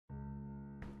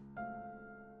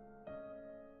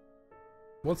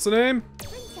What's the name?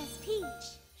 Princess Peach.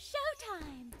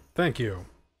 Showtime. Thank you.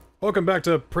 Welcome back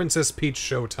to Princess Peach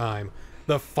Showtime,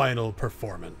 the final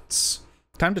performance.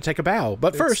 Time to take a bow,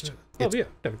 but first... Oh, yeah.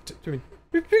 I mean,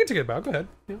 you can take a bow. Go ahead.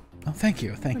 Yeah. Oh, thank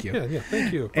you, thank you. Yeah,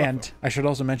 thank you. And I should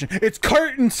also mention, it's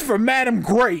curtains for Madame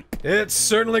Grape! It's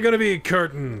certainly gonna be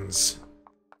curtains.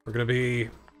 We're gonna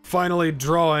be finally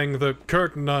drawing the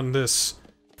curtain on this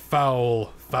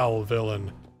foul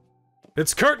villain.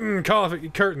 It's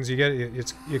curtains, you get it,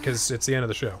 it's because it's the end of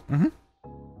the show. Mm-hmm.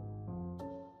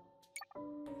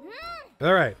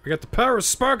 Alright, we got the power of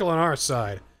Sparkle on our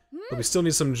side, but we still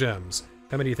need some gems.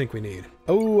 How many do you think we need?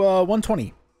 Oh,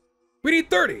 120. We need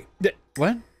 30!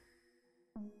 What?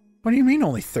 What do you mean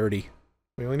only 30?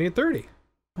 We only need 30.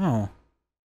 Oh.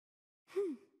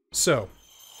 So,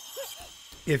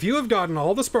 if you have gotten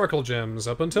all the Sparkle gems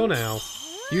up until now,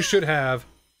 you should have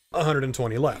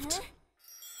 120 left.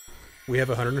 We have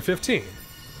 115.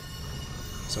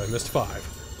 So I missed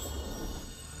 5.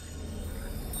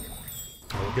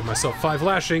 I will give myself 5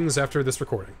 lashings after this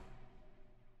recording.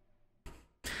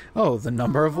 Oh, the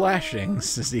number of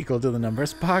lashings is equal to the number of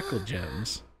sparkle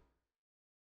gems.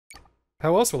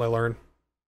 How else will I learn?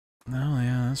 Oh,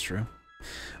 yeah, that's true.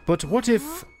 But what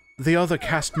if the other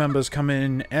cast members come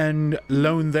in and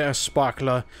loan their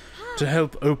sparkler to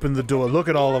help open the door? Look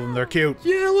at all of them, they're cute.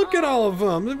 Yeah, look at all of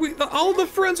them. All the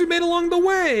friends we made along the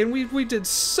way, and we did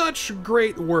such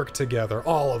great work together,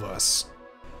 all of us.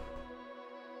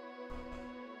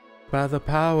 By the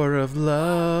power of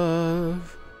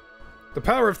love. The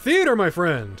power of theater, my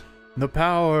friend. The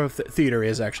power of theater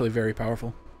is actually very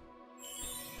powerful.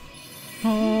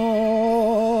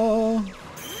 Oh.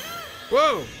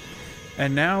 Whoa!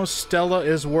 And now Stella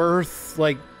is worth,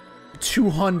 like,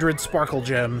 200 sparkle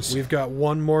gems. We've got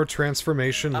one more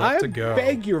transformation left to go. I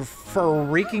beg your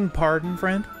freaking pardon,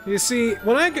 friend. You see,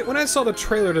 when I saw the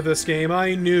trailer to this game,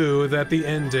 I knew that the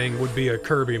ending would be a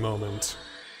Kirby moment.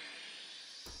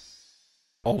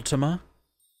 Ultima?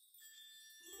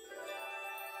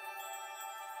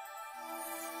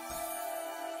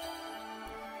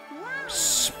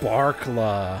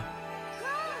 Sparkla.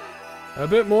 A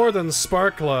bit more than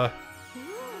Sparkla.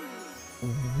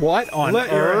 What on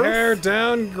Let earth? your hair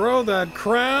down, grow that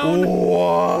crown,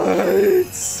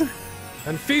 What?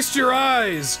 and feast your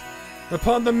eyes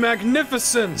upon the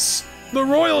magnificence, the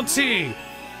royalty,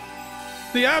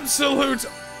 the absolute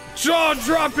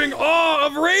jaw-dropping awe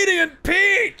of Radiant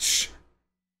Peach!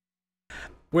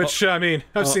 Which, I mean,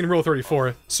 I've seen Rule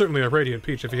 34. Certainly a Radiant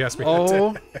Peach, if you ask me.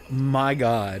 Oh my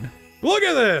god. Look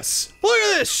at this! Look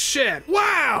at this shit!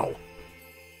 Wow!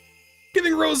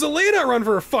 Giving Rosalina a run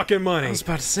for her fucking money! I was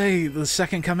about to say, the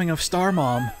second coming of Star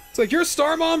Mom. It's like, you're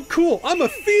Star Mom? Cool, I'm a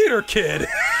theater kid!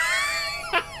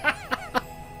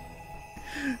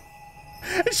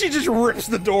 And she just rips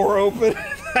the door open.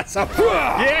 That's how.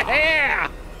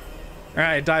 Yeah!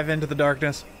 Alright, dive into the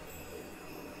darkness.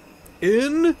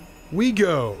 In we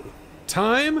go.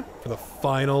 Time for the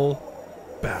final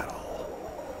battle.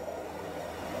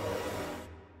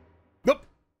 Nope.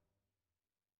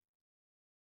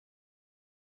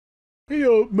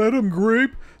 Hey, Madame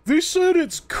Grape, they said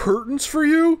it's curtains for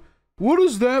you? What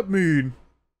does that mean?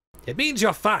 It means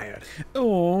you're fired.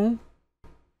 Oh.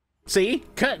 See?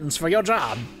 Curtains for your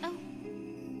job.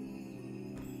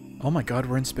 Oh my god,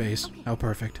 we're in space. How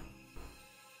perfect.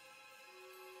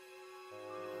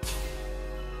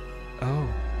 Oh.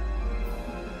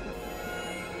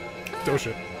 Oh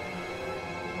shit.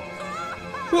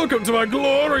 Welcome to my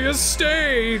glorious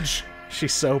stage!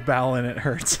 She's so Balin it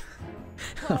hurts.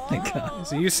 Oh my god.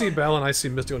 So you see Balin, I see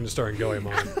Mystical Ninja Star and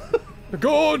Goemon.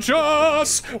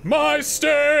 Gorgeous! My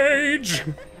stage!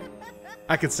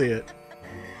 I could see it.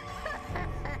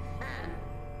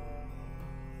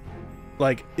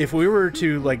 Like, if we were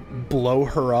to, like, blow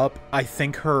her up, I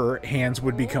think her hands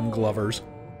would become Glover's.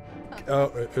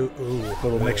 Oh,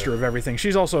 Little mixture of everything.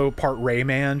 She's also part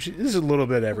Rayman. This is a little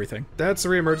bit of everything. That's the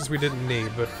reemergence we didn't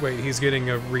need, but wait, he's getting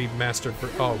a remastered for—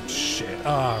 oh shit.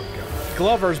 Oh god.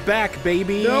 Glover's back,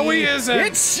 baby! No, he isn't!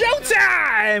 It's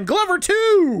showtime! Glover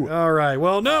 2! Alright,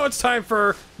 well, now it's time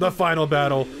for the final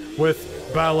battle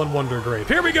with Balin Wonder Grape.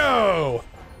 Here we go!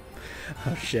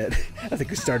 Oh shit. I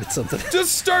think we started something.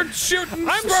 Just start shooting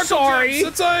I'm sparkle sorry! gems.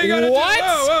 That's all you gotta What? do!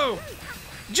 Whoa, whoa!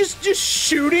 Just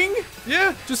shooting?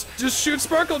 Yeah, just shoot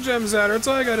sparkle gems at her. That's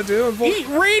all I gotta do. Eat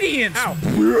radiance, Ow.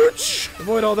 bitch!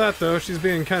 Avoid all that, though. She's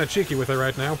being kind of cheeky with it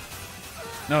right now.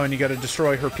 No, and you gotta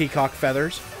destroy her peacock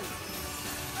feathers.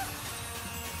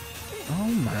 Oh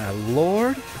my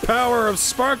lord. The power of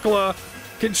Sparkla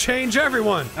can change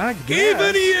everyone. I guess.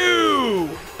 Even you!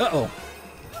 Uh-oh.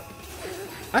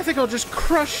 I think I'll just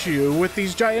crush you with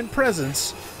these giant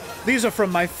presents. These are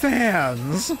from my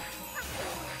fans.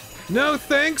 No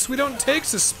thanks, we don't take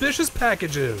suspicious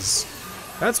packages.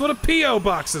 That's what a P.O.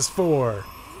 box is for.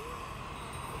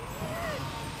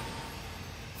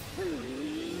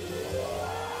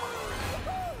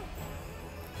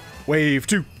 Wave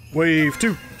 2. Wave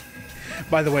 2.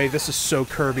 By the way, this is so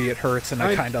Kirby it hurts, and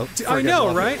I kind of... I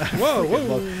know, right? Whoa,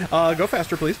 whoa. Go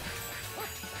faster, please.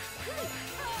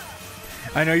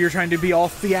 I know you're trying to be all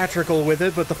theatrical with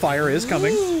it, but the fire is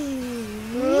coming.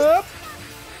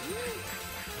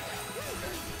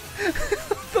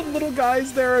 The little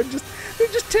guys there are they're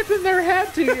just tipping their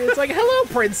hat to you. It's like, hello,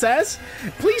 princess.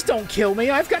 Please don't kill me.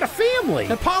 I've got a family.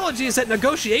 Apologies that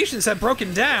negotiations have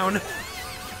broken down.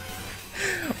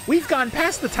 We've gone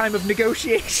past the time of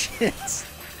negotiations.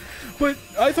 But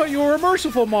I thought you were a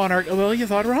merciful monarch. Well, you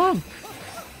thought wrong.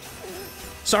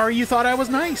 Sorry you thought I was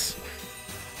nice.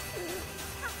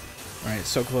 Alright,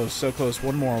 so close, so close.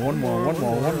 One more. Get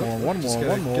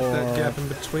that gap in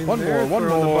between there. One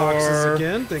Throwing more. the boxes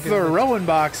again. Throwing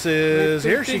boxes.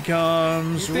 Here she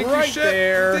comes. Right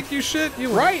there. You think you shit? You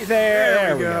right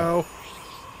there. There we go.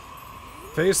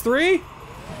 Phase 3?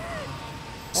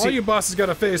 All you bosses got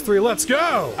a phase 3. Let's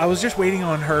go! I was just waiting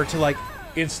on her to, like,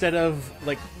 instead of,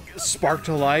 like, spark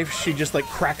to life, she just, like,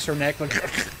 cracks her neck, like,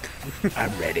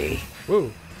 I'm ready. Woo.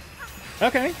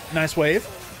 Okay, nice wave.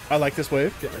 I like this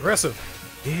wave. Get aggressive.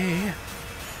 Yeah.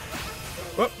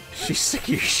 Whoop. She's sick of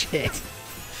your shit.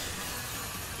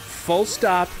 Full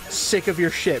stop, sick of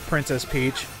your shit, Princess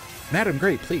Peach. Madame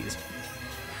Grape, please.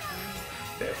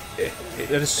 That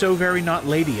is so very not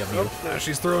lady of you. Oh, now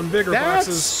she's throwing bigger That's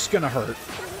boxes. Gonna hurt.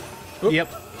 Oop.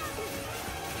 Yep.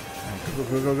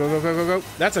 Go.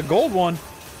 That's a gold one.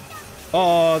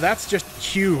 Oh, that's just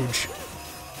huge.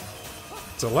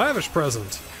 It's a lavish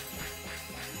present.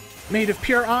 Made of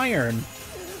pure iron.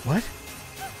 What?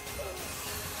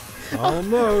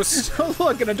 Almost. Oh,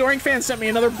 look, an adoring fan sent me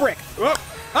another brick. Oh.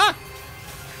 Ah!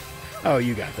 Oh,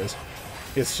 you got this.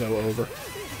 It's so over.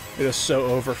 It is so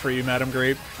over for you, Madame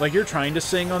Grape. Like, you're trying to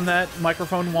sing on that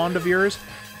microphone wand of yours?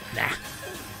 Nah.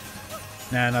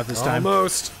 Nah, not this time.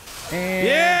 Almost. And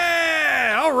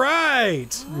Yeah!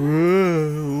 Alright!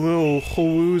 little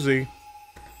woozy.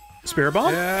 Spirit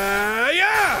bomb?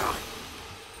 Yeah!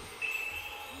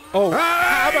 Oh,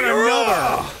 how about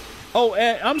another? Oh,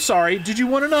 I'm sorry. Did you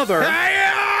want another?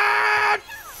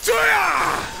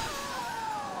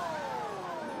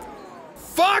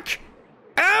 Fuck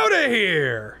out of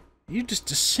here! You just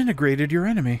disintegrated your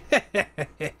enemy.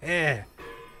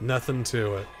 Nothing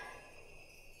to it.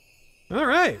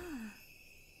 Alright.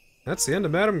 That's the end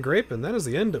of Madame Grape, and that is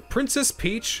the end of Princess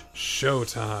Peach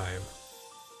Showtime.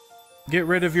 Get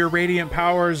rid of your radiant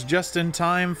powers just in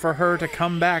time for her to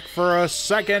come back for a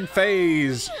second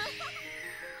phase.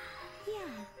 Yeah.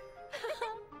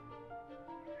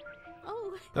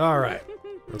 Oh. Alright.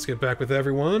 Let's get back with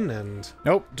everyone, and...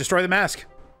 Nope, destroy the mask.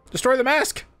 Destroy the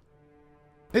mask!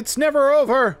 It's never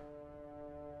over!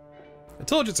 I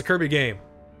told you it's a Kirby game.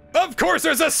 Of course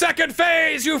there's a second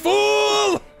phase, you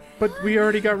fool! But we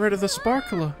already got rid of the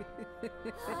sparkler.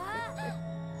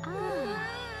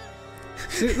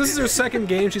 See, this is her second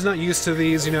game. She's not used to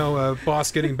these, you know,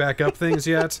 boss getting back up things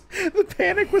yet. The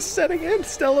panic was setting in.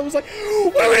 Stella was like,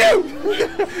 what do we do?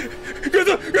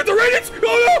 Get the radiance!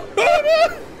 Oh no! Oh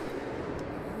no!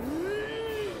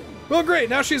 Well, great.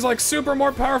 Now she's like super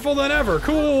more powerful than ever.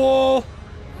 Cool.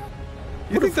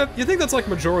 You think that's like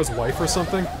Majora's wife or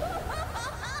something?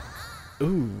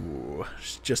 Ooh,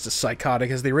 she's just as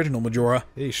psychotic as the original Majora.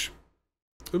 Yeesh.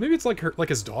 Ooh, maybe it's like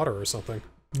his daughter or something.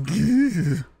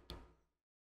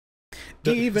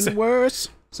 Even worse.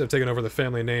 Instead of taking over the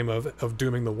family name of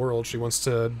dooming the world, she wants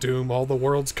to doom all the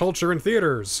world's culture and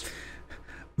theaters.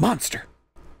 Monster.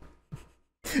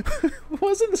 What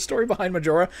was in the story behind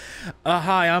Majora?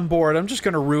 Hi, I'm bored. I'm just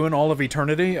gonna ruin all of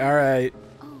eternity. Alright.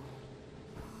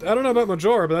 I don't know about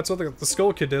Majora, but that's what the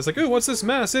Skull Kid did. It's like, ooh, what's this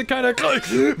mess? It kind of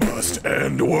must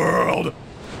end the world.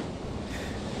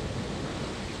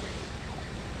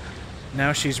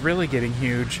 Now she's really getting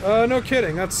huge. No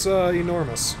kidding. That's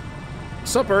enormous.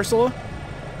 Sup, Ursula?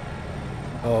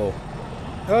 Oh.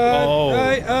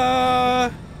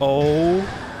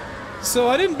 Oh. So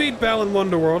I didn't beat Balan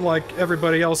Wonderworld like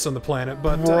everybody else on the planet,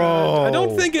 but Bro. I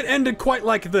don't think it ended quite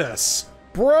like this.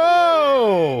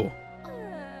 Bro!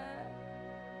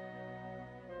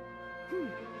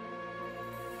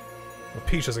 Well,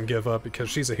 Peach doesn't give up because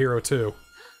she's a hero too.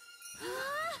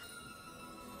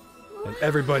 And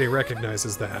everybody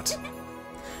recognizes that.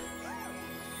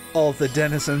 All the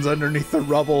denizens underneath the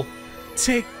rubble.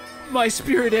 Take my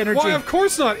spirit energy. Why, of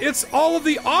course not! It's all of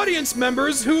the audience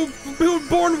members who've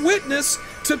borne witness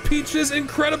to Peach's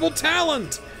incredible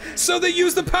talent. So they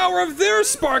use the power of their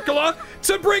Sparkula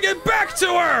to bring it back to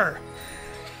her.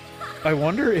 I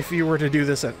wonder if you were to do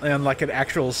this on like an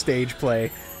actual stage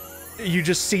play, you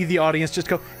just see the audience just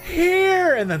go,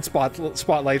 here, and then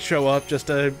spotlights show up just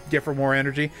to give her more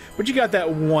energy. But you got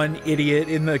that one idiot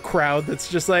in the crowd that's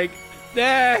just like,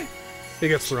 eh. He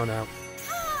gets thrown out.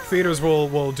 Theaters will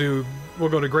go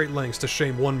to great lengths to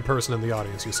shame one person in the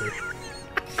audience, you see.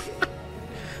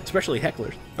 Especially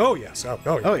hecklers. Oh, yes. Oh,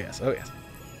 yeah. Oh, yes. Oh, yes.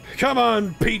 Come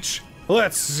on, Peach.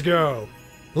 Let's go.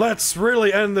 Let's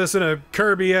really end this in a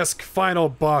Kirby-esque final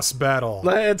boss battle.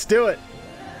 Let's do it.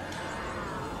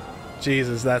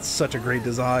 Jesus, that's such a great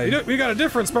design. We got a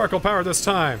different sparkle power this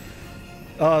time.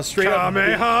 Straight up.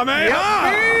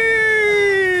 Kamehameha!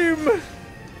 Beam!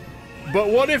 But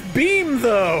what if beam,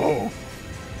 though?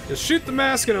 Just shoot the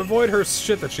mask and avoid her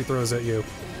shit that she throws at you.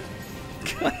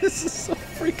 God, this is so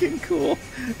freaking cool.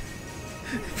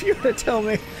 If you were to tell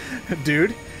me,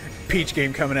 dude, Peach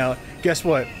game coming out, guess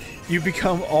what? You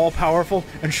become all-powerful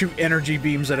and shoot energy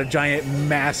beams at a giant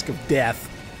mask of death.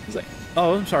 It's like,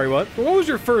 oh, I'm sorry, what? What was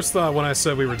your first thought when I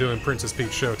said we were doing Princess Peach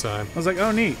Showtime? I was like,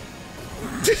 oh, neat.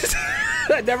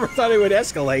 I never thought it would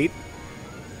escalate.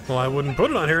 Well, I wouldn't put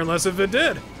it on here unless if it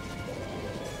did.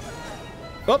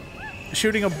 Oh,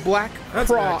 shooting a black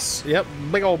cross. Yep,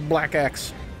 big old black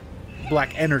X.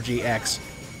 Black energy X.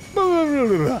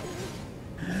 Whoa.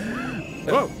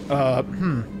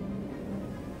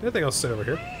 Anything else to say over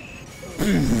here?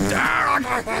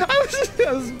 I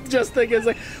was just thinking, it's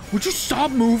like, would you stop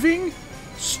moving?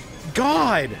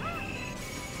 God.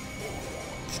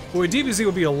 Boy, DBZ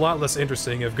would be a lot less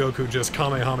interesting if Goku just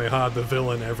Kamehameha the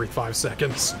villain every 5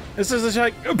 seconds. This is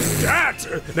like, that!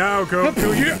 Now,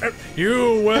 Goku,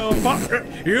 you will fall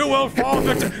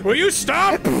victim. Will you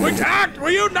stop?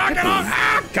 Will you knock it off?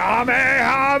 Ah!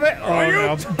 Kamehameha! Oh,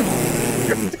 no.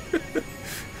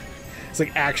 It's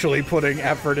like actually putting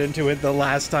effort into it. The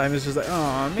last time is just like,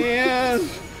 oh man.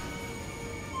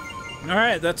 All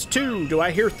right, that's 2. Do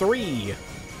I hear 3?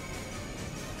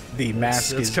 The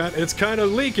mask it's kind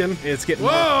of leaking. It's getting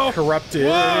more corrupted.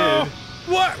 Whoa!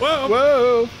 What? Whoa!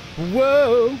 Whoa!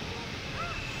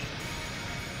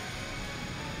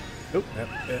 Whoa!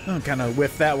 Oh, kind of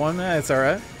whiffed that one. That's all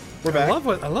right. We're back.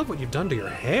 I love what you've done to your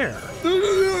hair.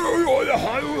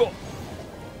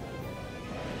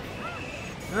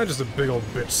 That's just a big old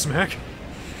bitch smack.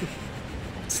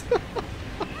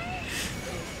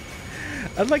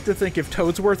 I'd like to think if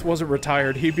Toadsworth wasn't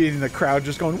retired, he'd be in the crowd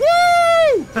just going,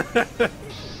 woo!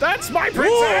 That's my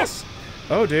princess!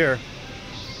 Whoa! Oh dear.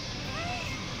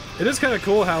 It is kind of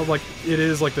cool how, like, it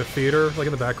is like the theater, like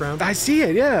in the background. I see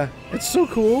it, yeah. It's so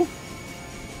cool.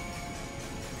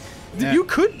 You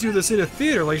could do this in a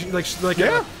theater, like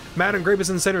yeah. Madame Grape is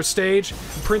in center stage,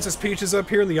 Princess Peach is up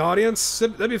here in the audience.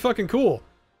 That'd be fucking cool.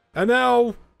 And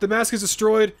now, the mask is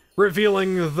destroyed,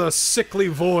 revealing the sickly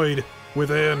void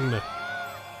within.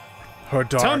 Her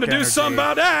dark Time to do something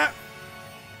about that!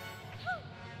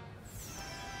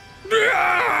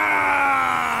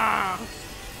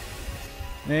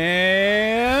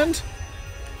 And...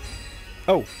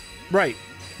 oh, right.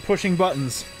 Pushing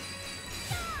buttons.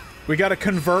 We gotta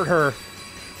convert her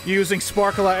using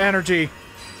Sparkula energy.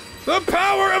 The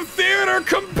power of theater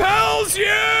compels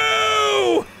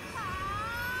you!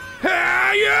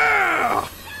 Ah, yeah!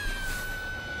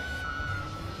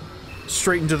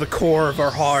 Straight into the core of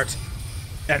her heart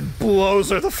and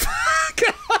blows her the fuck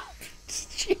up.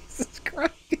 Jesus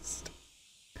Christ.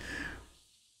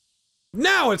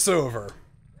 Now it's over.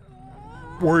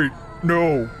 Wait,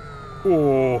 no.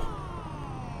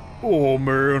 Oh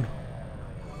man.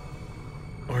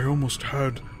 I almost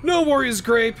had... No worries,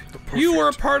 Grape. You were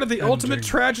a part of the ultimate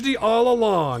tragedy all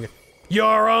along.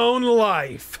 Your own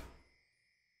life.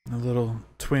 A little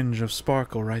twinge of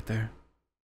sparkle right there.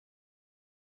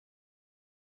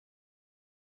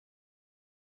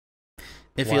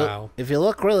 If you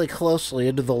look really closely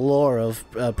into the lore of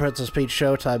Princess Peach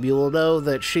Showtime, you will know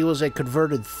that she was a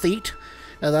converted theat,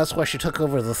 and that's why she took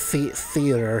over the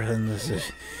theater. And this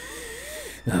is,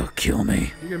 oh, kill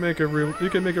me! You can make a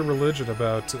religion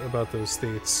about those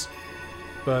theats,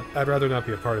 but I'd rather not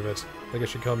be a part of it. I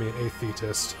guess you'd call me an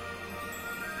atheist.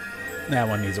 That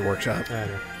one needs a workshop. I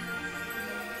know.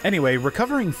 Anyway,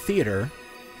 recovering theater.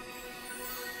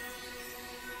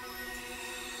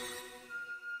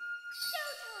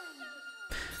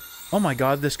 Oh my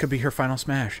god, this could be her final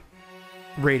smash.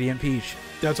 Radiant Peach.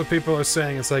 That's what people are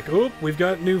saying. It's like, oop, we've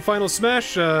got new Final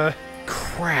Smash,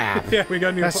 Crap. yeah, we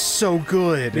got new... That's so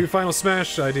good. New Final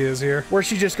Smash ideas here. Where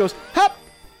she just goes, hop!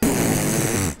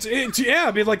 Yeah,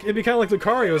 it'd be kind of like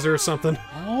Lucario's or something.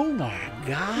 Oh my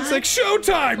god. It's like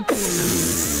Showtime!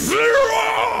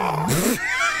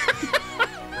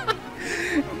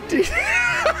 Did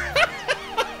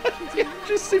you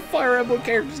just see Fire Emblem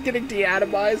characters getting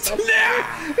deatomized?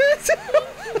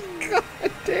 God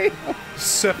damn.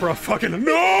 Sephiroth fucking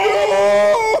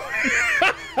no!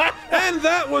 And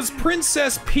that was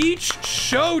Princess Peach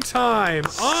Showtime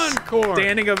Encore.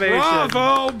 Standing ovation.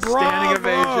 Bravo, bravo. Standing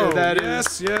ovation. That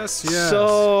is yes.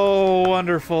 so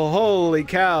wonderful. Holy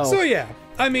cow. So yeah,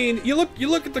 I mean, you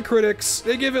look at the critics.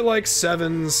 They give it like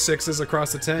 7s, 6s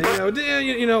across the 10.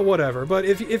 You know, whatever. But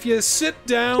if you sit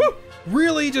down,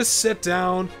 really just sit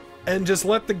down and just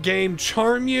let the game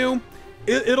charm you,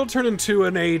 it'll turn into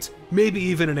an 8, maybe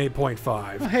even an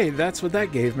 8.5. Well, hey, that's what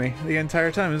that gave me the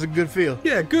entire time. It was a good feel.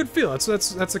 Yeah, good feel. That's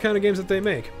the kind of games that they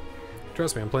make.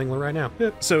 Trust me, I'm playing right now. Yeah.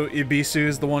 So Ibisu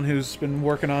is the one who's been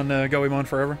working on Goemon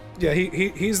forever. Yeah,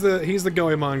 he's the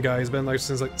Goemon guy. He's been like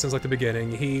since the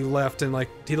beginning. He left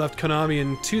Konami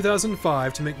in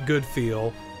 2005 to make Good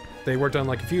Feel. They worked on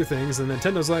like a few things, and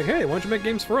Nintendo's like, hey, why don't you make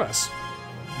games for us?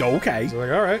 Okay. So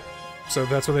like, all right. So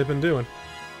that's what they've been doing.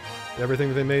 Everything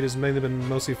that they made has mainly been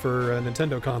mostly for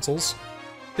Nintendo consoles.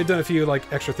 They've done a few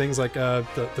like extra things like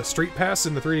the Street Pass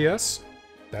in the 3DS.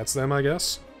 That's them, I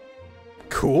guess.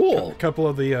 Cool. A couple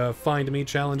of the Find Me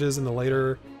challenges in the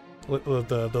later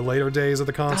days of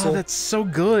the console. Oh, that's so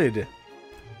good.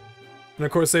 And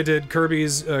of course they did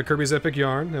Kirby's Epic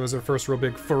Yarn. That was their first real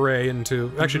big foray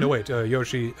into. Actually, no, wait.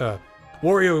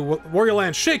 Wario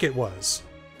Land Shake It was.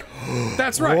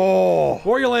 That's right. Whoa.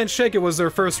 Wario Land Shake It was their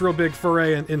first real big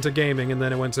foray into gaming, and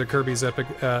then it went to Kirby's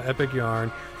Epic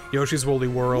Yarn, Yoshi's Woolly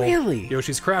World, Really?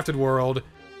 Yoshi's Crafted World,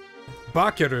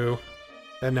 Bakiru,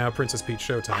 and now Princess Peach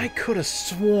Showtime. I could have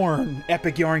sworn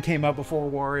Epic Yarn came out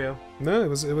before Wario. No, it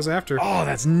was after. Oh,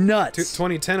 that's nuts.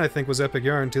 2010, I think, was Epic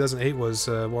Yarn. 2008 was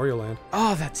Wario Land.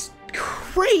 Oh, that's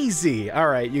crazy. All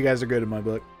right, you guys are good in my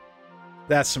book.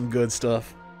 That's some good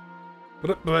stuff.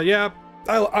 But yeah,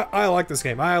 I like this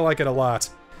game. I like it a lot.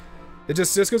 It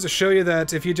just goes to show you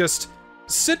that if you just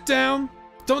sit down,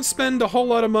 don't spend a whole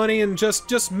lot of money, and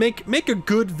just make a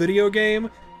good video game.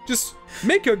 Just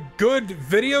make a good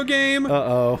video game.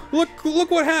 Uh-oh. Look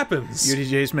what happens.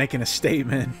 UDJ's making a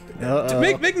statement. Uh-oh.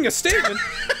 Making a statement?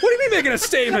 What do you mean making a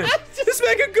statement? Just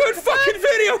make a good fucking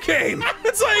video game.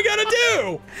 That's all you gotta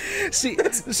do.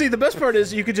 See, the best part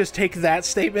is you could just take that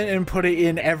statement and put it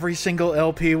in every single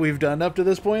LP we've done up to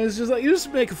this point. It's just like, you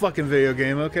just make a fucking video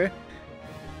game, okay?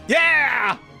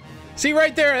 Yeah! See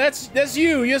right there, that's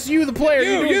you. Yes, you, the player.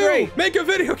 You're doing great. Make a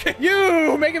video game.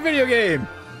 You make a video game.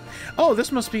 Oh,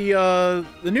 this must be the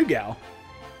new gal.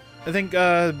 I think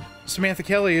Samantha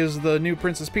Kelly is the new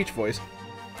Princess Peach voice.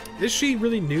 Is she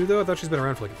really new though? I thought she's been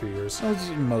around for like a few years. Oh,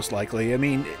 most likely. I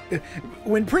mean,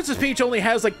 when Princess Peach only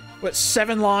has like what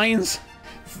 7 lines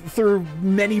through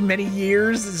many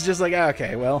years, it's just like,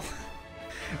 okay, well,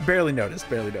 barely noticed.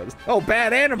 Oh,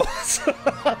 bad animals!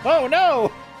 Oh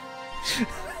no!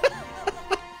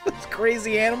 Those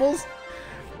crazy animals.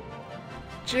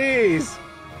 Jeez.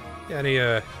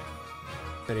 Yeah,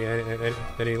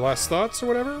 any last thoughts or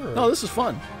whatever? Or? Oh, this is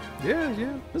fun. Yeah.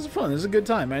 This is fun. This is a good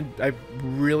time. I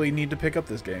really need to pick up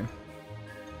this game.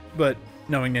 But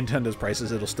knowing Nintendo's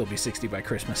prices, it'll still be $60 by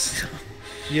Christmas.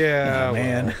 Yeah, oh,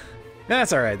 man. Well.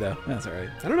 That's all right, though. That's all right.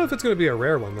 I don't know if it's going to be a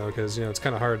rare one, though, because, it's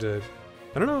kind of hard to...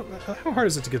 I don't know, how hard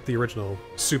is it to get the original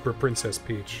Super Princess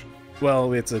Peach?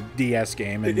 Well, it's a DS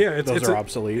game, and those are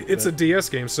obsolete. It's a DS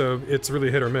game, so it's really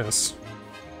hit or miss.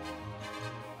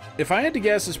 If I had to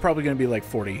guess, it's probably going to be like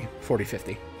 40,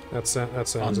 50. That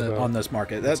sounds on this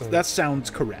market. That sounds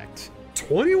correct.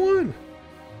 21?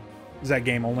 Is that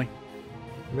game only?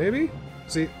 Maybe.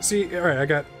 See. All right,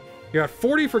 you got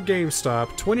 40 for GameStop,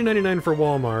 $20.99 for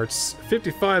Walmart,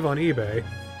 55 on eBay,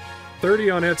 30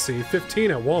 on Etsy,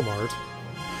 15 at Walmart.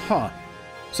 Huh.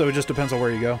 So it just depends on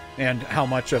where you go and how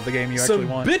much of the game you actually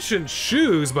want. Some bitchin'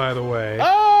 shoes, by the way.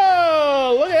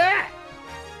 Oh, look at that!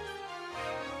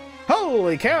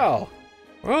 Holy cow!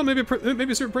 Well, maybe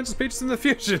Super Princess Peach is in the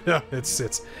future. No, it's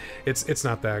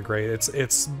not that great.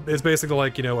 It's basically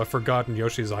like a forgotten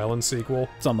Yoshi's Island sequel.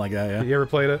 Something like that, yeah. You ever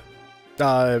played it?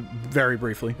 Very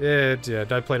briefly. Yeah,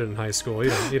 I played it in high school. You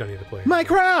don't need to play it. My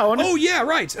crown! Oh yeah,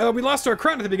 right. We lost our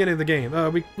crown at the beginning of the game.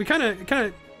 We kind of.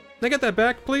 Can I get that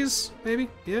back, please? Maybe?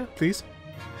 Yeah? Please?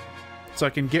 So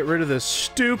I can get rid of this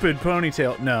stupid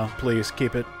ponytail. No, please,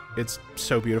 keep it. It's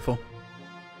so beautiful.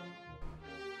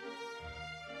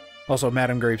 Also,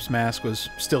 Madame Grape's mask was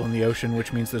still in the ocean,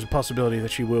 which means there's a possibility that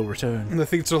she will return. And the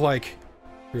thieves are like,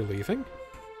 you're leaving?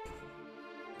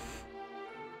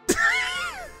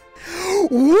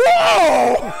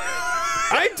 Whoa!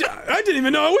 I didn't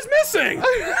even know I was missing!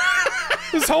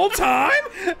 This whole time?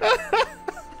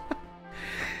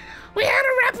 We had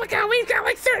a replica. We've got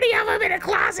like 30 of them in a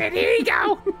closet. Here you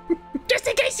go. Just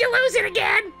in case you lose it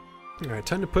again. Alright,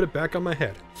 time to put it back on my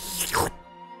head.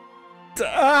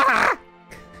 Ah!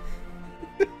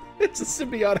 It's a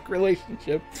symbiotic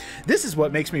relationship. This is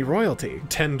what makes me royalty.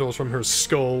 Tendrils from her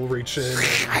skull reach in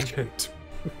and...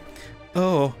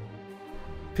 Oh.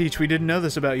 Peach, we didn't know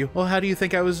this about you. Well, how do you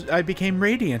think I became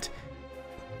radiant?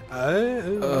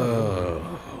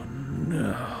 Oh,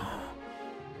 no.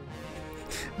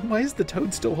 Why is the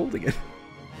toad still holding it?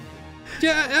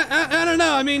 Yeah, I don't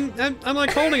know. I mean, I'm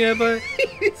like holding it, but...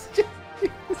 it's just...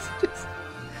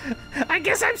 I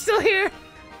guess I'm still here.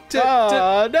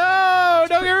 Oh, no!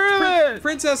 Don't get rid of it!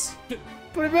 Princess!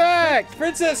 Put it back!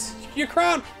 Princess! Your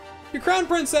crown! Your crown,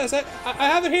 princess! I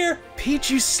have it here! Peach,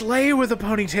 you slay with a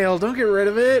ponytail. Don't get rid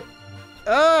of it.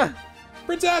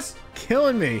 Princess!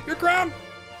 Killing me. Your crown!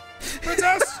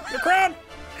 Princess! Your crown!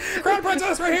 Your crown,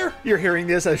 princess, right here! You're hearing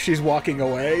this as she's walking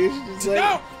away. She's like,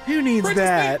 no! Who needs Princess,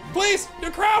 that? Please!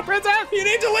 Your crown! Princess! You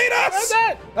need to lead us!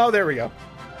 Princess! Oh, there we go.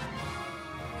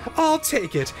 I'll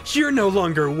take it. You're no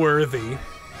longer worthy.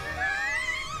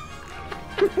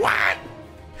 What?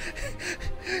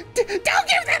 Don't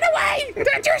give that away!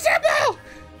 That's your symbol!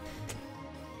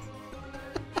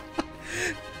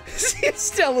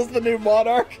 Stella's the new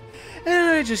monarch. And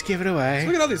I just give it away.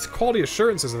 Look at all these quality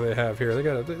assurances that they have here.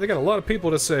 They got a lot of people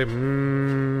to say,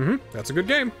 that's a good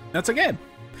game. That's a game.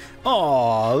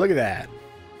 Oh, look at that.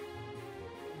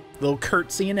 Little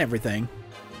curtsy and everything.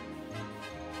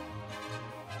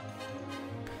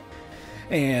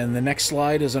 And the next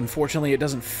slide is, unfortunately, it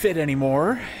doesn't fit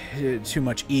anymore. Too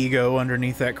much ego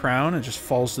underneath that crown. It just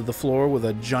falls to the floor with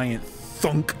a giant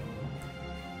thunk.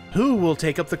 Who will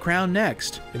take up the crown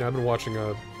next? You know, I've been watching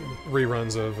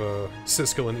reruns of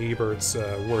Siskel and Ebert's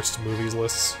worst movies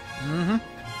lists. Mm-hmm.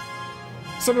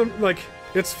 Some of them, like,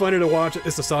 it's funny to watch,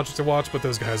 it's nostalgic to watch, but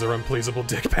those guys are unpleasable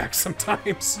dickbags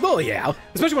sometimes. Oh, yeah.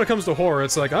 Especially when it comes to horror.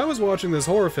 It's like, I was watching this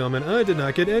horror film and I did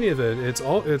not get any of it. It's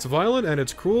violent and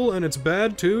it's cruel and it's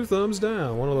bad too, thumbs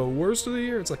down. One of the worst of the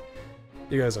year. It's like,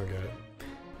 you guys don't get it.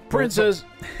 Princess.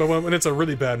 But when it's a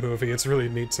really bad movie, it's really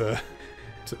neat to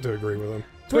agree with them.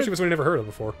 Especially if it's one you never heard of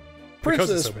before. Because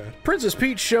it's so bad. Princess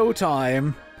Peach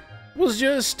Showtime was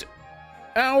just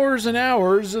hours and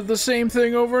hours of the same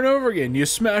thing over and over again. You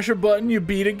smash a button, you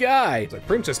beat a guy. It's like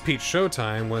Princess Peach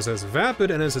Showtime was as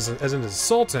vapid and as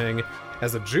insulting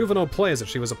as the juvenile plays that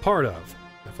she was a part of.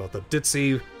 I felt the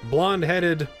ditzy,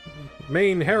 blonde-headed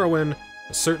main heroine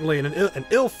was certainly an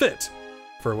ill fit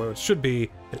for what should be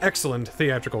an excellent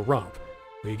theatrical romp.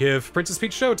 We give Princess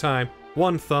Peach Showtime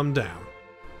 1 thumb down.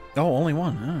 Oh, only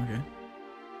one. Oh, okay.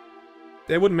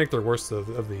 They wouldn't make their worst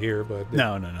of the year, but...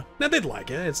 No. No, they'd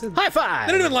like it. High five!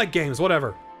 They don't even like games,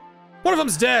 whatever. One of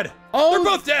them's dead! Oh, they're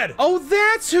both dead! Oh,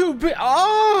 that's who...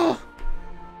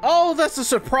 Oh, that's a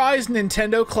surprise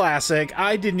Nintendo classic.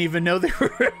 I didn't even know they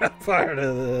were a part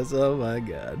of this. Oh, my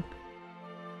God.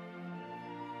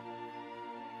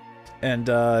 And,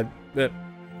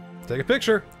 Take a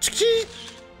picture.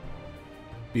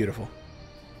 Beautiful.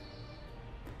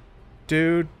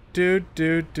 Dude. Oh.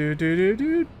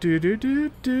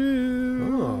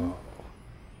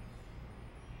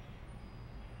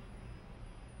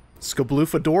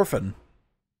 Skablufadorphin.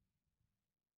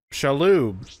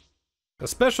 Shaloob. A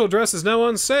special dress is now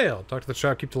on sale. Talk to the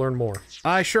shopkeep to learn more.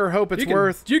 I sure hope it's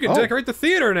worth... You can decorate the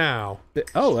theater now.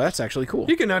 Oh, that's actually cool.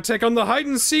 You can now take on the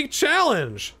hide-and-seek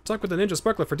challenge. Talk with the Ninja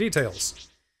Sparkler for details.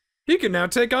 You can now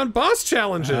take on boss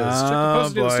challenges. Check the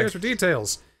post near the stairs for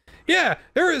details. Yeah,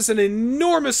 there is an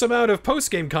enormous amount of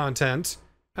post-game content.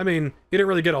 I mean, you didn't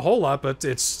really get a whole lot, but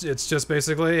it's just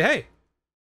basically, hey,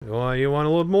 you want a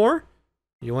little more?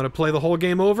 You want to play the whole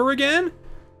game over again?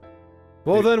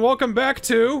 Well then, welcome back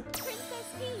to... Princess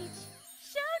Peach,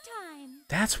 Showtime!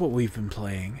 That's what we've been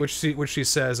playing. Which she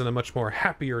says in a much more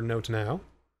happier note now.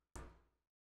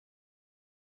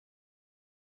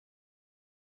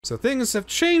 So things have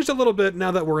changed a little bit now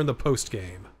that we're in the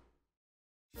post-game.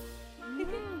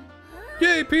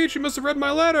 Yay, Peach, you must have read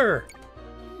my letter!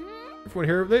 Everyone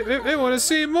here, they want to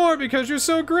see more because you're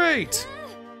so great!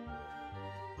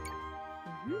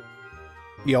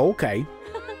 Yeah, okay.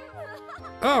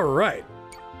 Alright.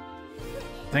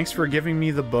 Thanks for giving me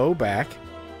the bow back.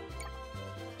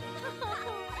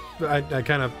 I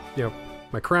kind of, you know,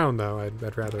 my crown, though,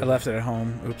 I'd rather... I left it at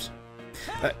home. Oops.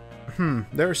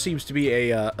 There seems to be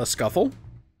a scuffle.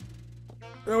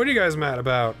 Oh, what are you guys mad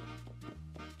about?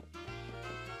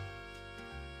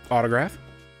 Autograph.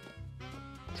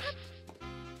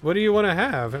 What do you want to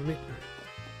have? I mean...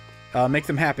 Make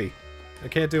them happy. I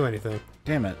can't do anything.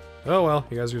 Damn it. Oh well,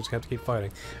 you guys are just gonna have to keep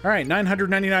fighting. All right,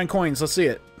 999 coins. Let's see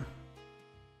it.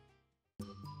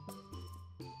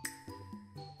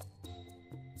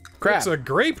 Crap. It's a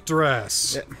grape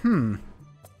dress.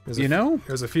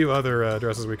 There's a few other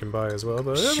dresses we can buy as well,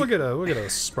 but we'll get a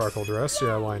sparkle dress.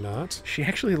 Yeah, why not? She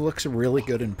actually looks really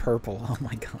good in purple. Oh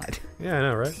my god. Yeah, I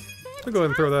know, right? I'll go ahead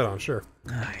and throw that on, sure.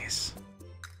 Nice.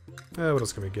 What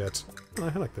else can we get?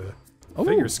 Oh, I like the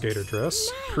figure skater dress.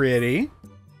 Pretty.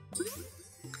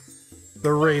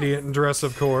 The radiant dress,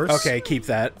 of course. Okay, keep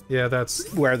that. Yeah,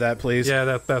 that's... Wear that, please.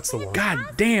 Yeah, that's the one.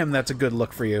 God damn, that's a good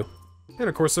look for you. And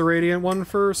of course the radiant one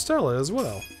for Stella as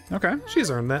well. Okay.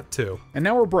 She's earned that too. And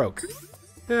now we're broke.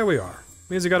 Yeah, we are.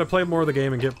 Means you gotta play more of the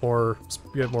game and get more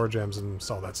gems and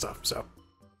all that stuff, so.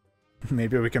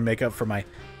 Maybe we can make up for my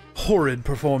horrid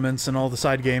performance in all the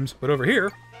side games. But over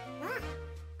here...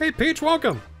 Hey, Peach,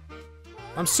 welcome!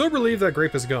 I'm so relieved that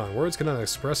Grape is gone. Words cannot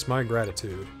express my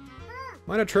gratitude.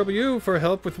 Might I trouble you for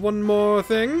help with one more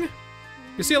thing?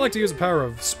 You see, I like to use the power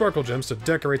of sparkle gems to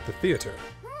decorate the theater.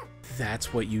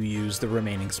 That's what you use the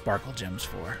remaining sparkle gems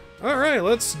for. All right,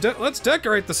 let's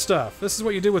decorate the stuff. This is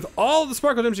what you do with all the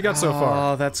sparkle gems you got so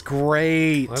far. Oh, that's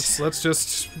great. Let's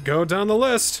just go down the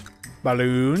list.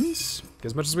 Balloons. Get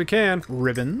as much as we can.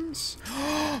 Ribbons.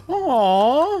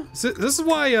 Aww. This is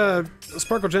why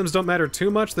sparkle gems don't matter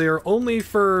too much. They are only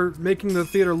for making the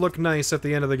theater look nice at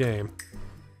the end of the game.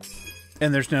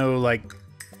 And there's no, like,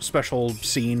 special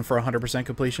scene for 100%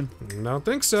 completion? Don't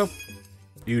think so.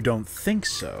 You don't think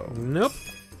so? Nope.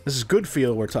 This is good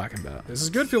feel we're talking about. This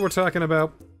is good feel we're talking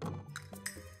about.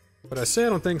 But I say I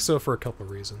don't think so for a couple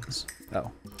of reasons.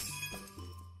 Oh.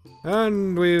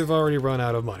 And we've already run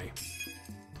out of money.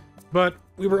 But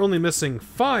we were only missing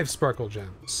 5 sparkle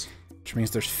gems. Which means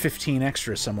there's 15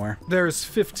 extras somewhere. There's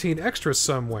 15 extras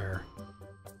somewhere.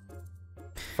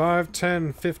 5,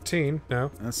 10, 15.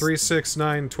 No. That's 3, 6,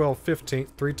 9, 12, 15.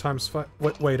 3 times 5.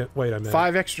 Wait a minute.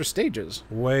 5 extra stages.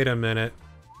 Wait a minute.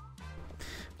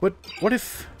 What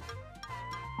if...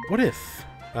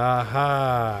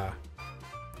 Aha.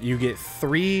 You get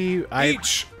 3...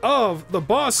 Each of the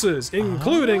bosses,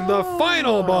 including the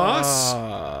final boss.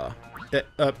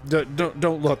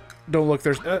 Don't look. Don't look.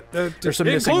 There's some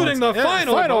missing including ones. The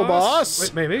final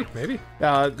boss. Wait, maybe.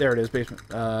 There it is. Basement.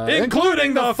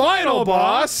 Including the final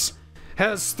boss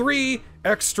has 3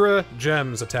 extra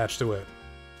gems attached to it.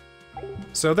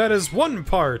 So that is one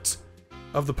part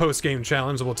of the post-game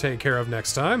challenge that we'll take care of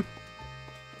next time.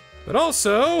 But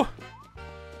also,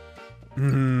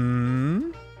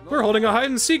 we're holding a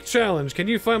hide-and-seek challenge. Can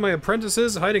you find my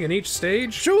apprentices hiding in each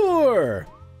stage? Sure.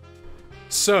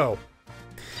 So.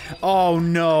 Oh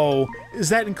no! Does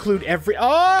that include every?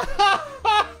 Oh!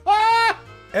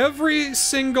 Every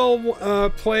single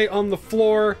play on the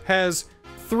floor has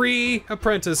 3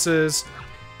 apprentices,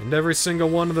 and every single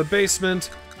one in the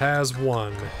basement has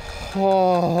 1.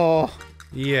 Oh.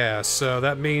 Yeah, so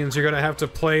that means you're gonna have to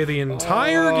play the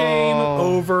entire game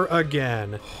over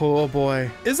again. Oh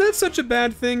boy. Is that such a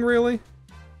bad thing, really?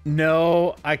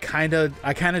 No, I kinda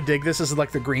dig this. This is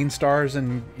like the green stars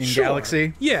in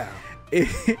Galaxy. Yeah.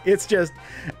 It's just,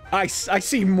 I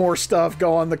see more stuff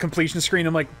go on the completion screen.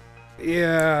 I'm like,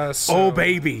 yeah. So, oh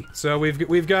baby. So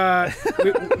we've got.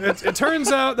 It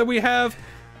turns out that we have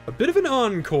a bit of an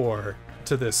encore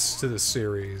to this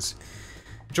series.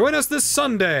 Join us this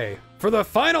Sunday for the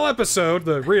final episode,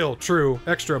 the real, true,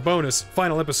 extra bonus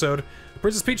final episode of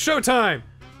Princess Peach Showtime,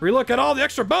 where we look at all the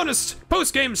extra bonus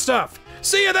post-game stuff.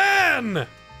 See you then!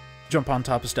 Jump on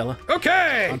top of Stella.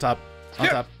 Okay! On top. On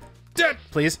top.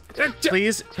 Please.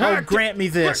 Please. Oh, grant me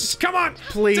this. Come on!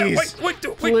 Please. Wait,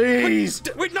 please.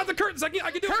 wait, not the curtains! I can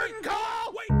do it! Curtain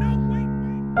call! Wait, no!